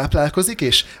koffeinnel táplálkozik,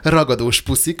 és ragadós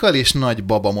puszikkal és nagy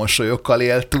babamosolyokkal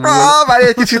él túl. Várj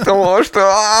egy kicsit most!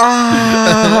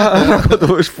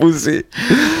 Ragadós puszi.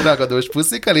 Ragadós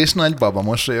puszikkal és nagy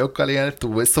babamosolyokkal él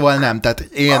túl. Szóval nem, tehát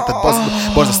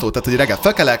borzasztó, tehát hogy reggel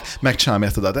felkelek, megcsinálom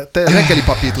érted a reggeli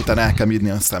papírt, utána el kell midni,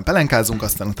 aztán pelenkázunk,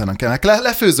 aztán utána kell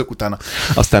lefőzök utána.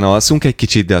 Aztán alszunk egy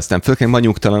kicsit, de aztán fölkelünk, ma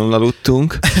nyugtalanul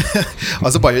aludtunk.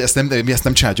 Az a baj, hogy mi ezt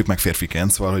nem csináljuk meg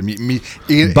férfiként, szóval, hogy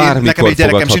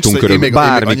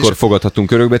bármikor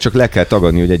fogadhatunk örökbe, csak le kell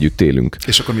tagadni, hogy együtt élünk.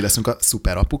 És akkor mi leszünk a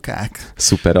szuperapukák?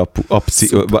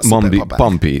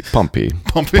 Pampi.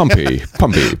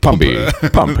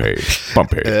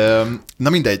 Na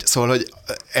mindegy, szóval, hogy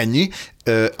ennyi.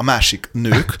 A másik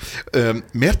nők,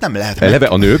 miért nem lehet... Eleve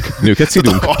a nők? Nőket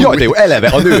szidunk? Jaj, de jó, eleve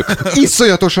a nők!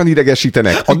 Iszonyatosan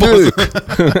idegesítenek a nők!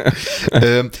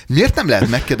 Miért nem lehet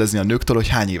megkérdezni a nőktől, hogy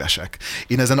hány évesek?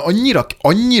 Én ezen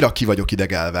annyira ki vagyok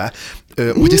idegelve,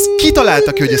 hogy ezt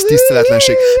kitalálta ki, hogy ez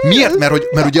tiszteletlenség. Miért?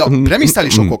 Mert ugye a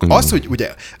premisszális okok az, hogy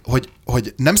ugye,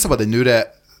 hogy nem szabad egy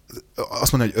nőre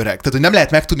azt mondani, hogy öreg. Tehát, hogy nem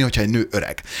lehet megtudni, hogyha egy nő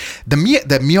öreg.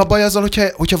 De mi a baj azzal,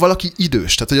 hogyha valaki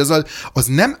idős? Tehát, hogy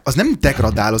az nem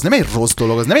degradál, az nem egy rossz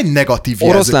dolog, az nem egy negatív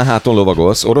jelző. Oroszlán háton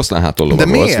lovagolsz, De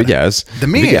miért? Vigyázz. De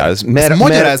miért? Vigyázz,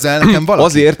 Magyarázz el nekem valaki.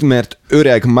 Azért, mert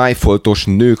öreg májfoltos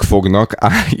nők fognak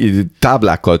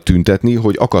táblákkal tüntetni,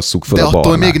 hogy akasszuk fel a barnát. De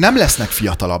attól még nem lesznek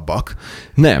fiatalabbak.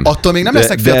 Nem. Attól még nem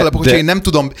lesznek fiatalabbak, hogyha én nem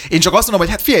tudom. Én csak azt mondom,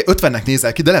 hogy hát figyelj, 50-nek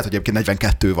nézel ki, de lehet, hogy egyébként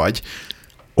 42 vagy.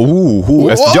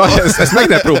 Ezt meg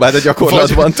ne próbáld a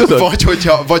gyakorlatban, tudod?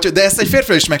 De ezt egy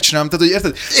férfi is megcsinálom, tehát, hogy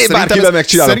érted? Én bárkivel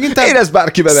megcsinálom. Én ezt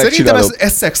bárkivel megcsinálom. Szerintem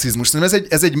ez szexizmus.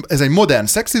 Szerintem ez egy modern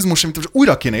szexizmus, amit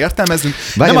újra kéne értelmezni.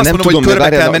 Várjál, nem azt mondom, hogy körbe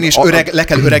kell menni, és le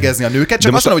kell öregezni a nőket,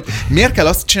 csak azt mondom, hogy miért kell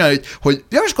azt csinálni, hogy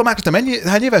ja, és akkor már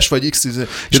hány éves vagy X,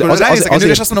 és akkor ránézek a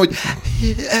nőre, és azt mondom,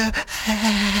 hogy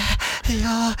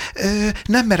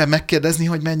nem merem megkérdezni,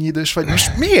 hogy mennyi idős vagy.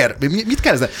 Most miért? Mit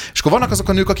kell ezzel? És akkor vannak azok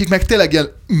a nők, akik meg tényleg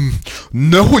ilyen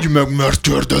nehogy meg mert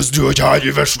kérdezni, hogy hány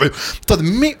éves vagy. Tudod,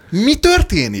 mi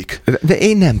történik? De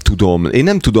én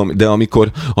nem tudom, de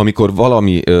amikor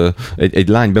valami, egy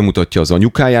lány bemutatja az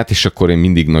anyukáját, és akkor én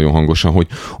mindig nagyon hangosan, hogy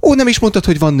nem is mondtad,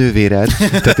 hogy van nővéred.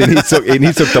 Tehát én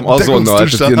így szoktam azonnal,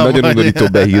 nagyon undorító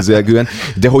behízelgően,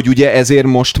 de hogy ugye ezért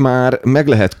most már meg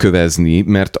lehet kövezni,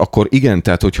 mert akkor igen,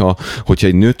 tehát hogyha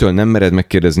egy nőtől nem mered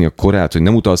megkérdezni a korát, hogy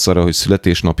nem utalsz arra, hogy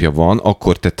születésnapja van,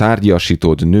 akkor te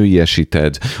tárgyasítod,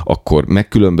 nőiesíted, akkor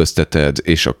megkülönbözteted,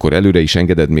 és akkor előre is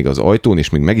engeded még az ajtón, és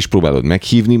még meg is próbálod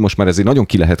meghívni. Most már ezért nagyon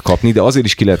ki lehet kapni, de azért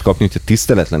is ki lehet kapni, hogy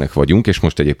tiszteletlenek vagyunk, és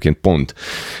most egyébként pont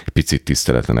picit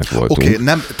tiszteletlenek voltunk. Oké,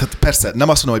 tehát persze, nem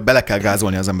azt mondom, hogy bele kell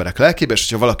gázolni az emberek lelkébe, és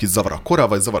hogyha valaki zavar a kora,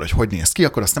 vagy zavar, hogy néz ki,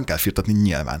 akkor azt nem kell firtatni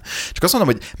nyilván. Csak azt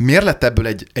mondom, hogy miért lett ebből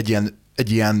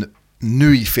egy ilyen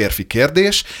női-férfi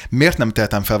kérdés, miért nem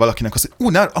teltem fel valakinek azt,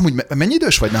 hogy amúgy mennyi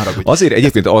idős vagy, ne haragudj?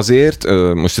 Azért,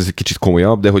 most ez egy kicsit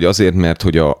komolyabb, de hogy azért, mert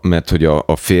hogy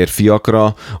a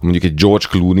férfiakra, mondjuk egy George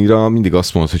Clooney-ra mindig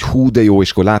azt mondod, hogy hú, de jó,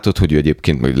 és akkor látod, hogy ő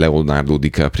egyébként meg Leonardo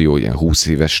DiCaprio ilyen 20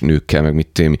 éves nőkkel, meg mit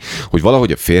témi, hogy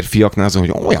valahogy a férfiaknál az,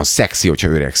 hogy olyan szexi, hogyha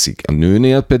öregszik. A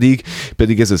nőnél pedig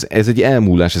ez egy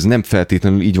elmúlás, ez nem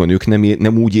feltétlenül így van, ők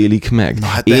nem úgy élik meg.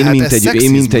 Hát én,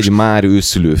 mint egy már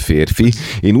őszülő férfi,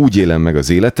 én úgy élem meg az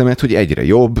életemet, hogy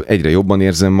egyre jobban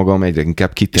érzem magam, egyre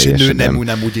inkább kiteljesedem. És egy nő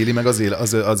nem úgy éli meg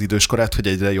az időskorát, hogy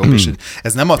egyre jobb, és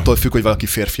ez nem attól függ, hogy valaki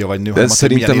férfi vagy nő, hanem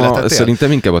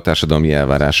szerintem inkább a társadalmi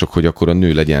elvárások, hogy akkor a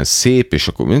nő legyen szép, és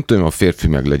akkor mint tudom, a férfi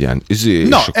meg legyen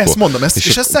ezt mondom,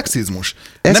 és ez szexizmus.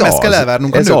 Nem ezt kell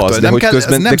elvárnunk a nőktől.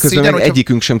 De közben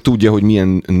egyikünk sem tudja, hogy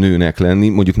milyen nőnek lenni.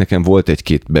 Mondjuk nekem volt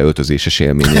egy-két beöltözéses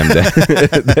élményem, de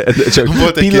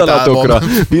csak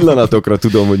pillanatokra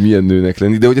tudom, hogy milyen nőnek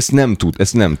lenni, de hogy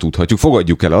ezt nem tudhatjuk.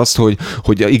 Fogadjuk el azt,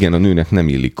 hogy igen, a nőnek nem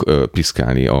illik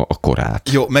piszkálni a korát.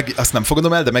 Jó, azt nem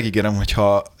fogadom el, de megígérem, hogy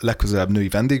ha legközelebb női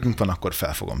vendégünk van, akkor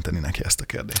fel fogom tenni neki ezt a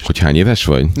kérdést. Hogy hány éves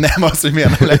vagy? Nem, az, hogy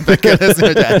miért nem lehet megkérdezni,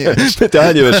 hogy hány éves. Te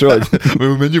hány éves vagy?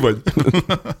 Mennyi vagy?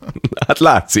 Hát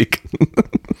látszik.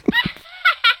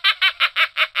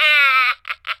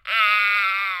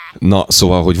 Na,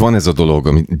 szóval, hogy van ez a dolog,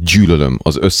 amit gyűlölöm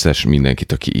az összes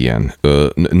mindenkit, aki ilyen.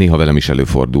 Néha velem is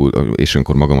előfordul, és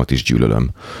önkor magamat is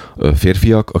gyűlölöm.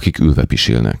 Férfiak, akik ülve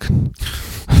pisilnek.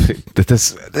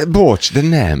 Bocs, de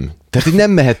nem. Tehát így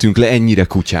nem mehetünk le ennyire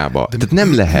kutyába. Tehát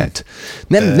nem lehet.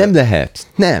 Nem lehet.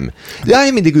 Nem. De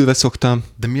én mindig ülve szoktam.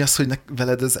 De mi az, hogy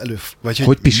veled ez vagy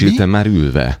hogy pisiltem már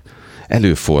ülve?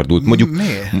 Előfordult. Mondjuk,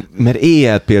 mert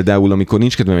éjjel például, amikor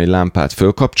nincs kedvem egy lámpát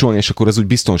fölkapcsolni, és akkor az úgy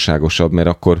biztonságosabb, mert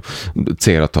akkor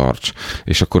célra tarts,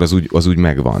 és akkor az úgy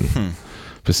megvan.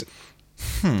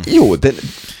 Jó, de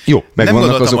jó,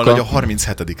 megvannak nem azok volna, hogy a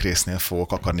 37. résznél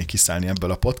fogok akarni kiszállni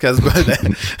ebből a podcastből, de...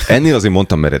 Ennél azért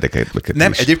mondtam meredeket.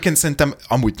 Nem, egyébként szerintem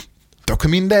amúgy tök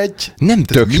mindegy. Nem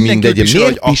tök mindegy,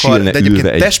 miért pisilne de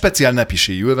ülve te speciál ne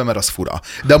pisilj ülve, mert az fura.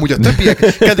 De amúgy a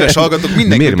többiek, kedves hallgatók,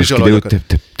 mindenki pisil.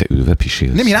 Te ülve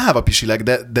pisilsz? Nem, én állva pisilek,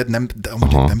 de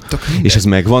amúgy nem tök mindegy. És ez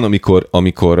megvan,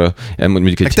 amikor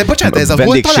mondjuk egy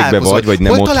vendégségbe vagy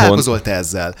nem otthon. Hol találkozol te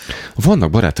ezzel? Vannak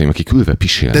barátaim, akik ülve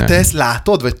pisilnek. De te ezt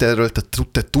látod, vagy te erről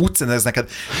te tudsz, ez neked?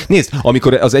 Nézd,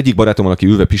 amikor az egyik barátommal, aki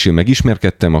ülve pisil,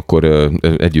 megismerkedtem, akkor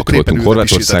együtt voltunk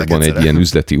Horvátországban egy ilyen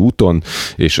üzleti úton,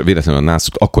 és véletlenül a NÁSZ,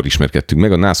 akkor ismerkedtünk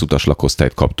meg, a NÁSZ utas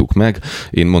lakosztályt kaptuk meg.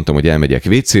 Én mondtam, hogy elmegyek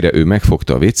WC-re, ő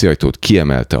megfogta a WC ajtót,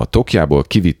 kiemelte a tokjából,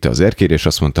 kivitte az erkére, és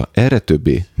azt mondta, erre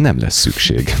többé nem lesz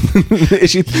szükség.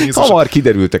 És itt hamar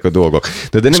kiderültek a dolgok.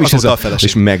 De nem is ez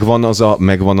és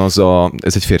megvan az a,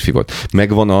 ez egy férfi volt,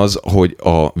 megvan az, hogy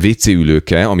a WC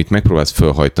ülőke, amit megpróbálsz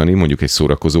fölhajtani, mondjuk egy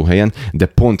szórakozó helyen, de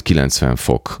pont 90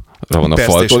 fok van a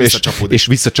faltól,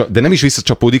 de nem is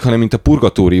visszacsapódik, hanem mint a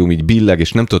purgatórium, így billeg,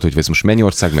 és nem tudod, hogy ez most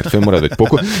Mennyország, mert fönnmarad, vagy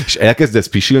pokol, és elkezdesz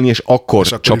pisilni, és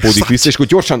akkor csapódik vissza, és akkor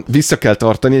gyorsan vissza kell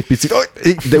tartani egy picit,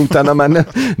 de utána már nem,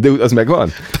 de az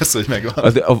megvan? Persze, hogy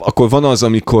megvan. Akkor van az,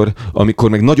 amikor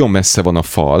meg nagyon messze van a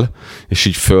fal, és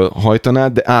így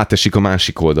fölhajtanád, de átesik a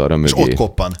másik oldalra mögé.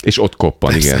 És ott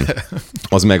koppan, igen.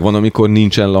 Az megvan, amikor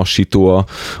nincsen lassító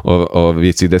a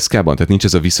WC deszkában, tehát nincs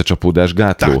ez a visszacsapódás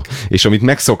gátló. És amit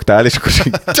megszoktál, és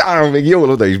akkor még jól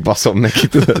oda is baszom neki,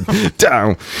 tudod?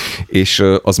 És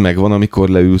az megvan, amikor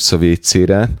leülsz a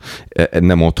WC-re,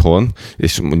 nem otthon,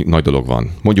 és mondjuk nagy dolog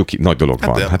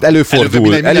van. Hát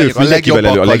előfordul,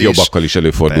 a legjobbakkal is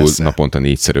előfordul persze. Naponta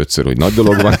 4-5-ször, hogy nagy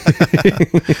dolog van.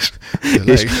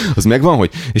 és az megvan, hogy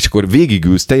és akkor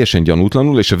végigülsz teljesen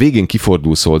gyanútlanul, és a végén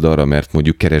kifordulsz oldalra, mert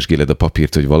mondjuk keresgéled a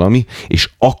papírt, vagy valami, és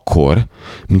akkor,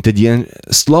 mint egy ilyen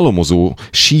szlalomozó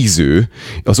síző,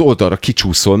 az oldalra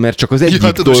kicsúszol, mert csak az egyik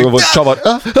dolga volt csavar.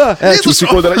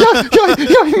 Elcsúszik oldalra.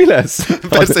 Jaj, mi lesz?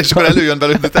 Persze, és akkor előjön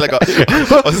belőle tényleg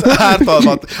az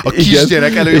ártalmat, a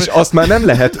kisgyerek előjön. És azt már nem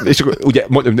lehet, és akkor, ugye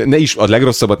a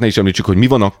legrosszabbat ne is említsük, hogy mi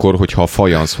van akkor, hogyha a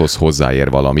fajanszhoz hozzáér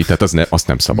valami. Tehát azt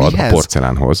nem szabad, a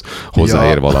porcelánhoz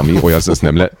hozzáér valami, az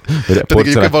nem lehet.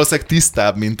 Pedig valószínűleg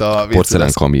tisztább, mint a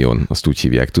porcelán kamion, azt úgy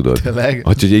hívják, tudod.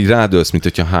 Hogy így rádölsz, mint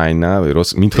hogyha hánynál, vagy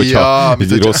rossz, mint hogyha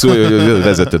rosszul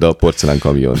vezeted a porcelán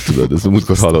kamion, tudod. Ez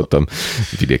múltkor hallottam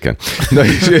vidéken. Na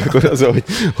és akkor az,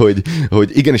 hogy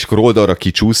igen, és akkor oldalra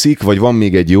kicsúszik, vagy van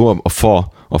még egy jó,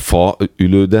 a fa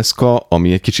ülődeszka,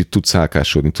 ami egy kicsit tud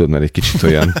szálkásodni, tudod, mert egy kicsit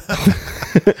olyan...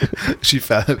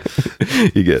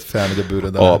 Igen. Felmegy a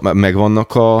bőröd alá.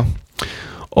 Megvannak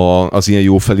az ilyen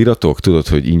jó feliratok, tudod,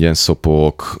 hogy ingyen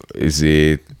szopok,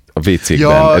 a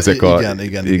WC-kben, ezek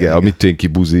igen, a mitténki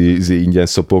buzi, ingyen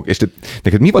szopok, és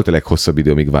neked mi volt a leghosszabb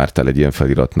idő, amíg vártál egy ilyen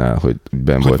feliratnál, hogy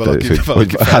benn volt,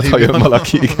 hogy hát ha jön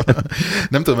valaki, igen.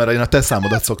 Nem tudom, mert én a te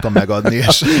számodat szoktam megadni,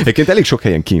 és... Egyébként elég sok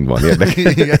helyen kint van,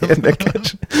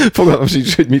 érdekes. Fogalmam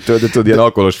sincs, hogy mitől, de tudod, ilyen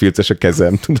alkoholos filces a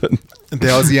kezem, tudod.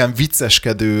 De az ilyen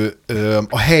vicceskedő,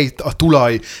 a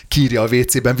tulaj kírja a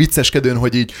WC-ben vicceskedőn,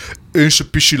 hogy így én se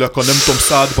pisilek a nem tudom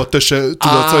szádba, te se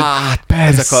tudod, hogy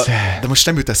persze. De most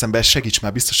nem jut eszembe, segíts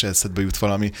már, biztos eszedbe jut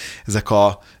valami, ezek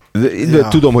a... De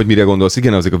tudom, hogy mire gondolsz.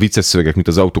 Igen, azok a vicces szövegek, mint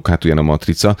az autók hátulján a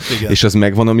matrica, igen. És az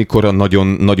megvan, amikor a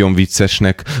nagyon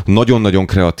viccesnek, nagyon-nagyon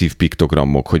kreatív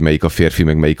piktogramok, hogy melyik a férfi,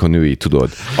 meg melyik a női, tudod.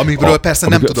 Amikről persze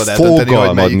nem tudod eldönteni,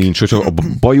 hogy melyik. Nincs, hogy a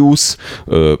bajusz,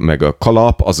 meg a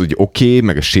kalap, az úgy oké,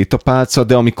 meg a sétapálca,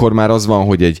 de amikor már az van,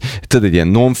 hogy egy ilyen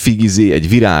non-figizé, egy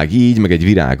virág így, meg egy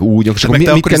virág úgy, és akkor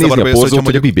mit kell nézni a porzót,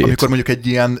 vagy a bibét? Amikor mondjuk egy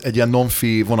ilyen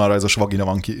non-fi vonalrajzos vagina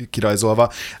van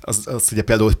kirajzolva, az ugye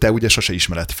például te ugye sose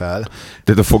ismered fel.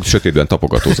 Tehát a sötétben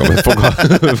tapogatózom,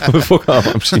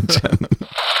 fogalmam sincsen.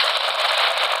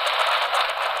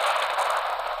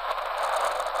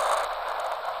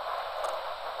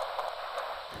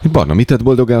 Barna, mit tett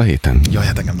boldogá a héten? Jaj,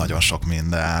 hát engem nagyon sok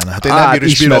minden. Hát én nem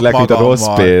is bírok magammal. Mint a rossz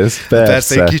pénz,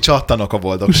 persze, én kicsattanok a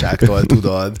boldogságtól,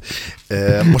 tudod.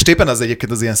 Most éppen az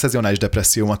egyébként az ilyen szezonális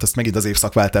depressziómat, azt megint az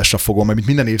évszakváltásra fogom, mert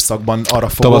minden évszakban arra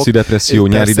fogok. Tavaszi depresszió,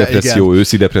 nyári depresszió,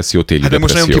 őszi depresszió, téli depresszió.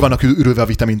 Hát most nagyon ki vannak ürülve a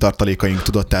vitamintartalékaink,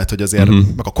 tudod, tehát, hogy azért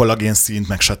meg a kollagén szint,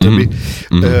 meg stb.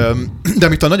 De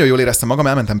amitől nagyon jól éreztem magam,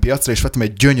 elmentem piacra, és vettem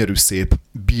egy gyönyörű szép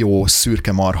bio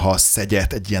szürke marha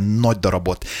szegyet, egy ilyen nagy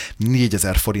darabot,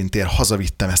 4000 forintért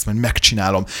hazavittem, ezt majd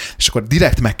megcsinálom, és akkor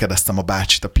direkt megkérdeztem a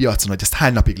bácsit a piacon, hogy ezt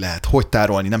hány napig lehet, hogy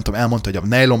tárolni, nem tudom, elmondta, hogy a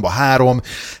nejlomba 3,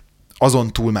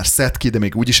 azon túl már szed ki, de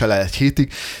még úgyis el egy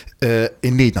hétig.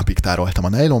 Én 4 napig tároltam a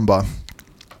nejlomba,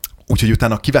 úgyhogy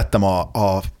utána kivettem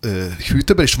a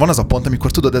hűtőből, és van az a pont,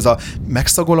 amikor tudod, ez a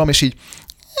megszagolom, és így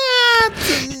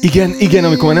igen,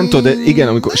 amikor már nem tudod, igen,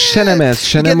 amikor se nem ez,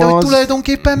 se nem az.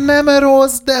 Tulajdonképpen nem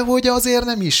rossz, de hogy azért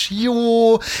nem is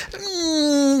jó,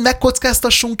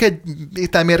 megkockáztassunk egy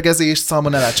ételmérgezést,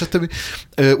 szalmonellát, stb.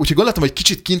 Úgyhogy gondoltam, hogy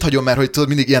kicsit kint hagyom, mert hogy tudod,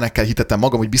 mindig ilyenekkel hitetem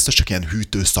magam, hogy biztos csak ilyen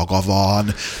hűtőszaga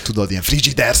van, tudod, ilyen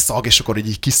frigider szag, és akkor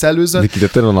így kiszellőzön. De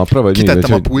kitettem a napra, vagy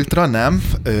kitettem a pultra, nem,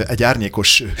 egy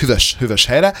árnyékos, hűvös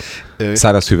helyre.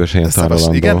 Száraz hűvös helyen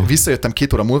tárolamba. Igen, visszajöttem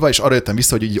 2 óra múlva, és arra jöttem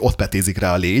vissza, hogy így ott petézik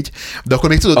rá a légy. De akkor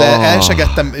még tudod,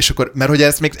 elsegettem, és akkor, mert hogy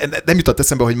ez még nem jutott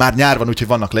eszembe, hogy már nyár van, úgyhogy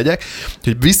vannak legyek,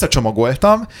 hogy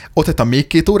visszacsomagoltam, ott hagytam még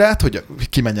 2 órát, hogy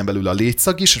kimenjen belőle a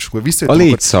légyszag is, és akkor visszajöttem. A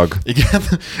légyszag. Akkor, igen,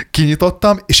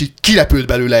 kinyitottam, és így kirepült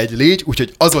belőle egy légy,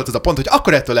 úgyhogy az volt az a pont, hogy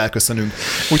akkor ettől elköszönünk.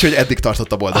 Úgyhogy eddig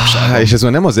tartott a boldogság. És ez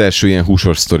már nem az első ilyen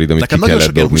húsos sztorid, amit nekem ki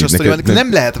kellett dobni. Nekem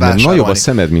nem lehet vásárolni. Nagyobb a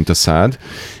szemed, mint a szád,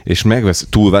 és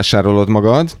túlvásárolod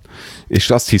magad, és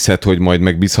azt hiszed, hogy majd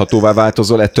megbízhatóvá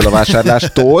változol ettől a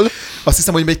vásárlástól. Azt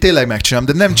hiszem, hogy még tényleg megcsinálom,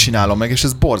 de nem csinálom meg, és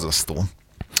ez borzasztó.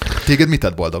 Téged mit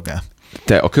tett boldoggá?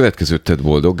 Te a következőt tett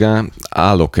boldoggá,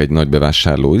 állok egy nagy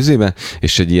bevásárló üzébe,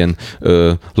 és egy ilyen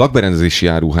lakberendezési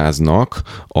áruháznak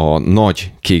a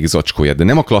nagy kék zacskóját, de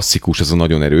nem a klasszikus, az a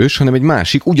nagyon erős, hanem egy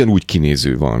másik, ugyanúgy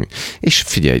kinéző valami. És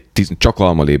figyelj, csak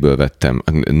almaléből vettem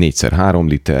 4x3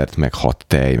 litert, meg 6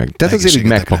 tej, meg. Tehát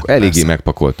azért eléggé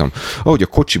megpakoltam. Ahogy a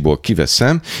kocsiból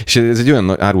kiveszem, és ez egy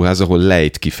olyan áruház, ahol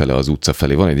lejt kifele az utca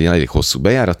felé. Van egy elég hosszú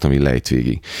bejárat, ami lejt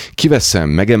végig. Kiveszem,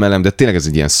 megemelem, de tényleg ez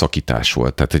egy ilyen szakítás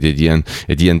volt. Tehát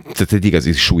tehát egy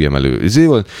igazi súlyemelő üzé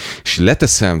volt, és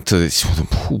leteszem, és mondom,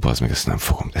 hú, bazd meg, ezt nem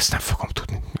fogom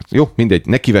tudni. Jó, mindegy,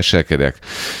 nekiveselkedek,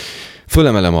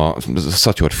 fölemelem a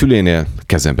szatyor fülénél,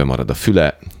 kezembe marad a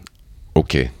füle,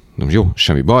 oké, jó,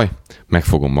 semmi baj,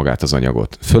 megfogom magát az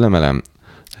anyagot, fölemelem,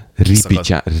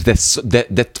 ripityá,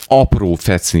 de apró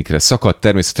fecnikre szakadt,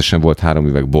 természetesen volt 3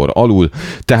 üveg bor alul,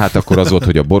 tehát akkor az volt,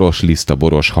 hogy a boros liszt, a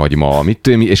boros hagyma,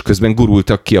 és közben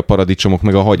gurultak ki a paradicsomok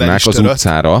meg a hagymák az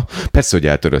utcára. Persze, hogy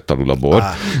eltörött alul a bor.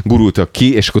 Gurultak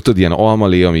ki, és akkor tudod, ilyen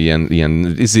almalé, ami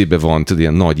ilyen izébe van, tudod,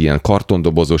 ilyen nagy, ilyen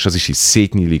kartondobozos, az is így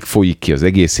szétnyílik, folyik ki az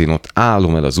egészén, ott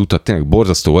állom el az utat, tényleg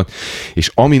borzasztó volt,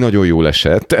 és ami nagyon jól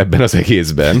esett ebben az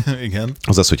egészben, igen.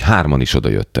 az, hogy 3 is oda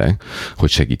jöttek, hogy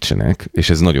segítsenek, és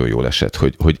ez nagyon jól esett,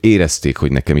 hogy érezték,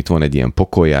 hogy nekem itt van egy ilyen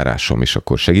pokoljárásom, és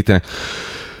akkor segítenek.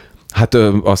 Hát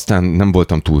aztán nem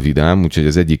voltam túl vidám, úgyhogy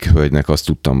az egyik hölgynek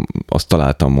azt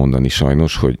találtam mondani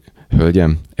sajnos, hogy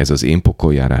hölgyem, ez az én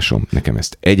pokoljárásom, nekem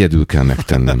ezt egyedül kell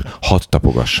megtennem, hadd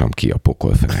tapogassam ki a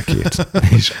pokolfenekét.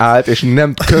 És állt, és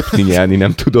nem köpni, nyelni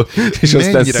nem tudod. És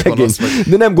aztán szegény.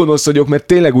 De nem gonosz vagyok, mert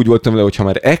tényleg úgy voltam vele, hogy ha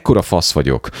már ekkora fasz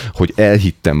vagyok, hogy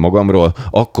elhittem magamról,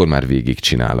 akkor már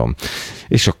végigcsinálom.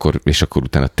 És akkor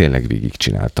utána tényleg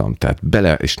végigcsináltam. Tehát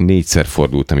bele, és 4-szer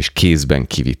fordultam, és kézben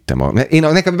kivittem.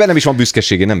 Nekem bennem is van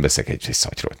büszkeség, én nem veszek egy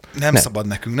szatyrót.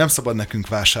 Nem szabad nekünk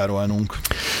vásárolnunk.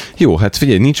 Jó, hát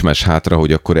figyelj, nincs más hátra,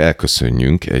 hogy akkor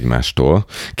elköszönjünk egymástól.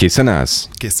 Készen állsz?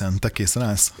 Készen. Te készen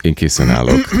állsz? Én készen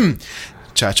állok.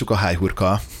 Csácsuk a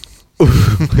hájhurka.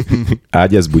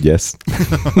 Ágyesz, bugyesz.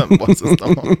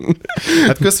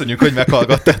 Hát köszönjük, hogy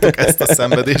meghallgattátok ezt a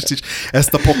szenvedést is,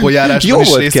 ezt a pokoljárást. Jó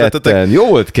volt ketten. Jó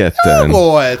volt,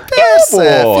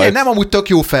 persze. Figyelj, nem amúgy tök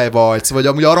jó fej vagy, vagy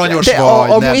amúgy aranyos de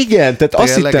vagy. Nem. Igen, tehát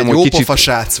azt hittem, hogy kicsit... jópofa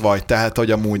srác vagy, tehát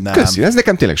hogy amúgy nem. Köszi, ez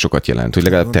nekem tényleg sokat jelent, hogy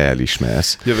legalább te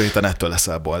elismersz. Jövő héten ettől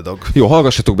leszel boldog. Jó,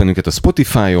 hallgassatok bennünket a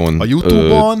Spotify-on. A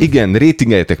YouTube-on. Igen,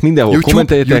 ratingeljetek mindenhol,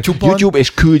 kommenteljetek. YouTube,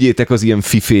 és küldjétek az ilyen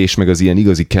fifés, meg az ilyen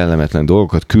igazi kellemetlen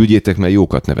dolgokat, küldjétek, mert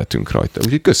jókat nevetünk rajta.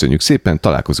 Úgyhogy köszönjük szépen,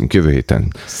 találkozunk jövő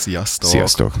héten.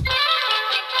 Sziasztok!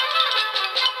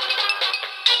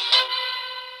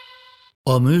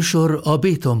 A műsor a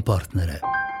Béton partnere.